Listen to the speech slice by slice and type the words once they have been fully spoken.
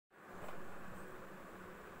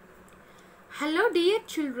Hello dear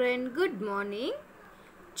children, good morning.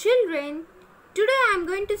 Children, today I am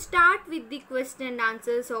going to start with the question and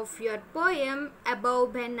answers of your poem Abou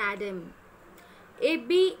Ben Adhem.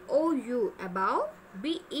 A-B-O-U, Abou,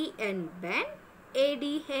 B-E-N, Ben,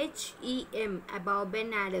 A-D-H-E-M, Abou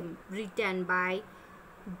Ben Adhem, written by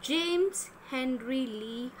James Henry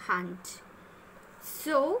Lee Hunt.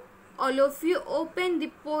 So, all of you open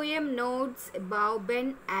the poem notes Abou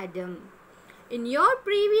Ben Adhem. In your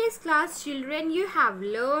previous class, children, you have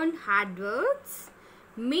learned hard words,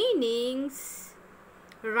 meanings,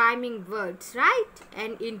 rhyming words, right?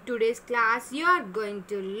 And in today's class, you are going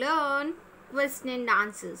to learn question and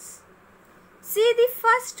answers. See the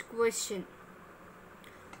first question.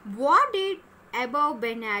 What did Abou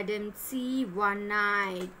Ben Adhem see one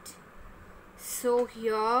night? So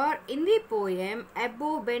here in the poem,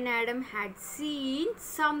 Abou Ben Adhem had seen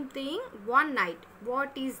something one night.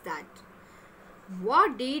 What is that?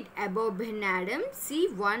 What did Abou Ben Adhem see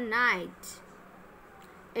one night?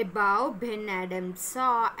 Abou Ben Adhem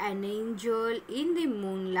saw an angel in the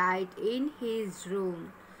moonlight in his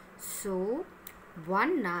room. So,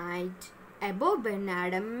 one night, Abou Ben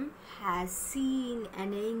Adhem has seen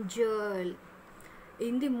an angel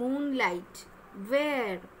in the moonlight.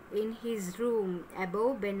 Where? In his room,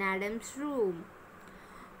 Abou Ben Adhem's room.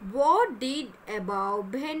 What did Abou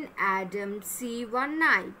Ben Adhem see one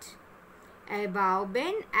night? Abou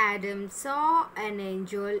Ben Adhem saw an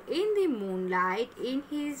angel in the moonlight in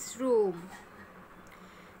his room.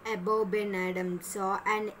 Abou Ben Adhem saw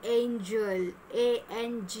an angel,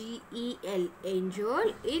 A-N-G-E-L,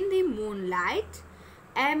 angel in the moonlight,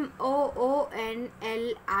 M-O-O-N-L-I-G-H-T,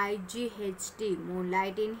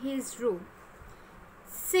 moonlight in his room.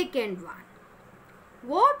 Second one.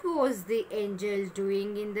 What was the angel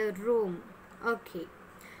doing in the room? Okay.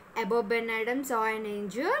 Abou Ben Adhem saw an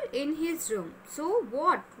angel in his room. So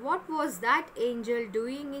what was that angel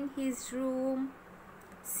doing in his room?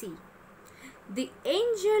 See. The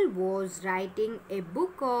angel was writing a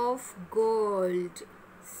book of gold.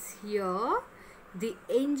 Here, the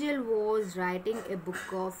angel was writing a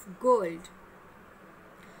book of gold.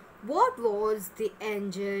 What was the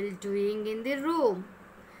angel doing in the room?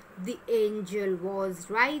 The angel was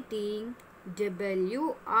writing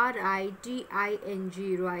W-R-I-T-I-N-G,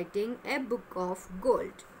 writing a book of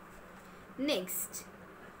gold. Next,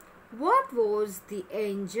 what was the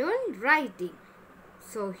angel writing?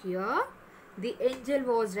 So here, the angel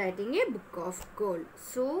was writing a book of gold.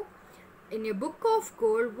 So, in a book of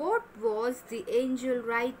gold, what was the angel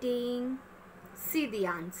writing? See the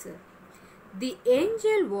answer. The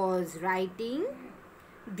angel was writing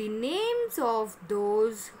the names of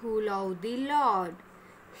those who love the Lord.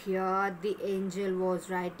 Here the angel was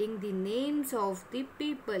writing the names of the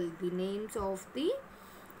people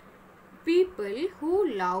who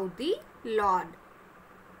love the Lord.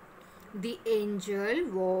 The angel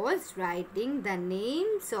was writing the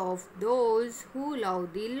names of those who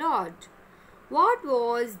love the Lord. What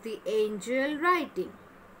was the angel writing?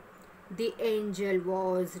 The angel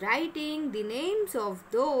was writing the names of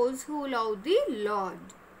those who love the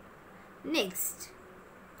Lord. Next.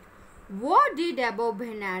 What did Abou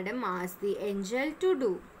Ben Adhem ask the angel to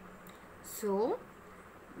do? So,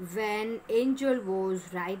 when angel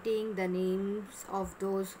was writing the names of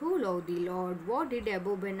those who love the Lord, what did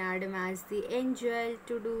Abou Ben Adhem ask the angel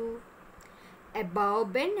to do? Abou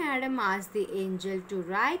Ben Adhem asked the angel to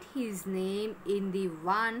write his name in the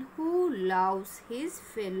one who loves his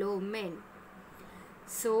fellow men.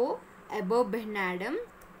 So, Abou Ben Adhem,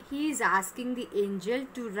 he is asking the angel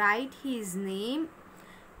to write his name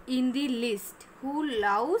in the list who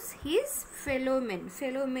loves his fellow men.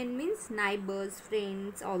 Fellow men means neighbors,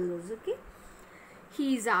 friends, all those, okay?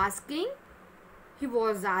 He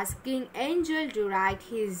was asking angel to write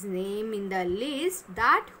his name in the list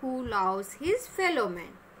that who loves his fellow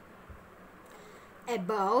men.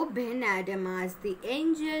 Abou Ben Adhem asked the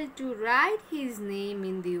angel to write his name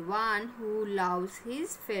in the one who loves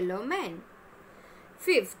his fellow men.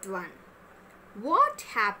 Fifth one. What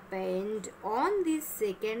happened on the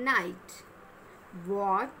second night?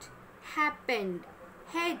 What happened?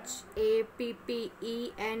 H-A-P-P-E-N-E-D.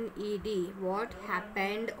 What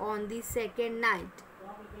happened on the second night?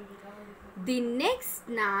 The next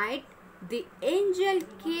night, the angel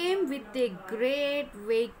came with a great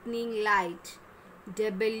awakening light.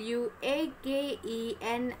 W-A-K-E-N-I-N-G,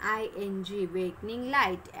 awakening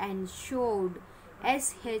light, and showed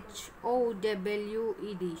S-H-O-W-E-D,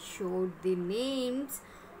 showed the names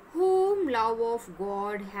whom love of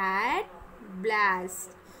God had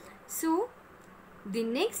blessed. So, The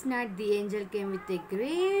next night, the angel came with a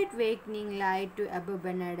great awakening light to Abou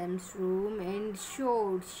Ben Adhem's room and she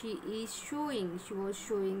was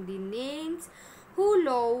showing the names who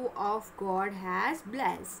love of God has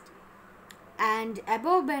blessed. And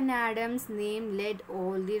Abou Ben Adhem's name led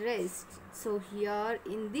all the rest. So here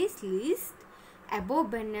in this list, Abou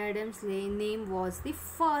Ben Adhem's name was the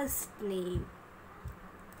first name.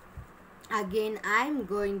 Again, I am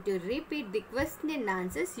going to repeat the question and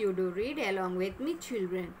answers. You do read along with me,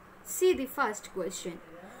 children. See the first question.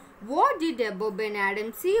 What did Abou Ben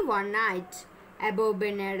Adhem see one night? Abou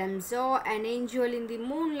Ben Adhem saw an angel in the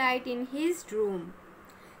moonlight in his room.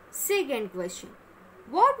 Second question.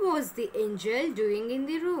 What was the angel doing in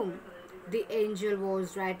the room? The angel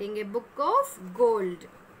was writing a book of gold.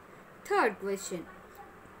 Third question.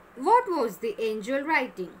 What was the angel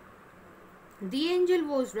writing? The angel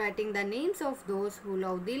was writing the names of those who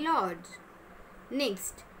love the Lord.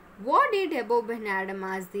 Next, what did Abou Ben Adhem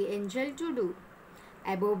ask the angel to do?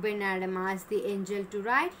 Abou Ben Adhem asked the angel to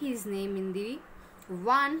write his name in the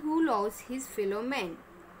one who loves his fellow men.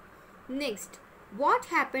 Next, what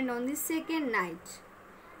happened on the second night?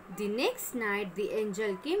 The next night, the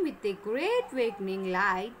angel came with a great awakening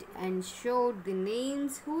light and showed the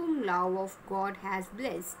names whom love of God has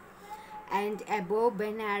blessed. And Abou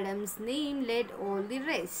Ben Adhem's name led all the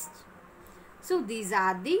rest. So these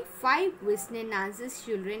are the 5 question and answers,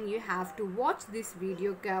 children. You have to watch this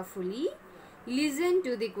video carefully. Listen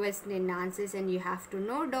to the question and answers and you have to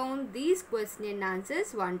note down these question and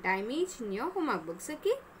answers one time each in your homework books.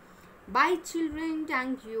 Okay? Bye children.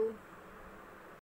 Thank you.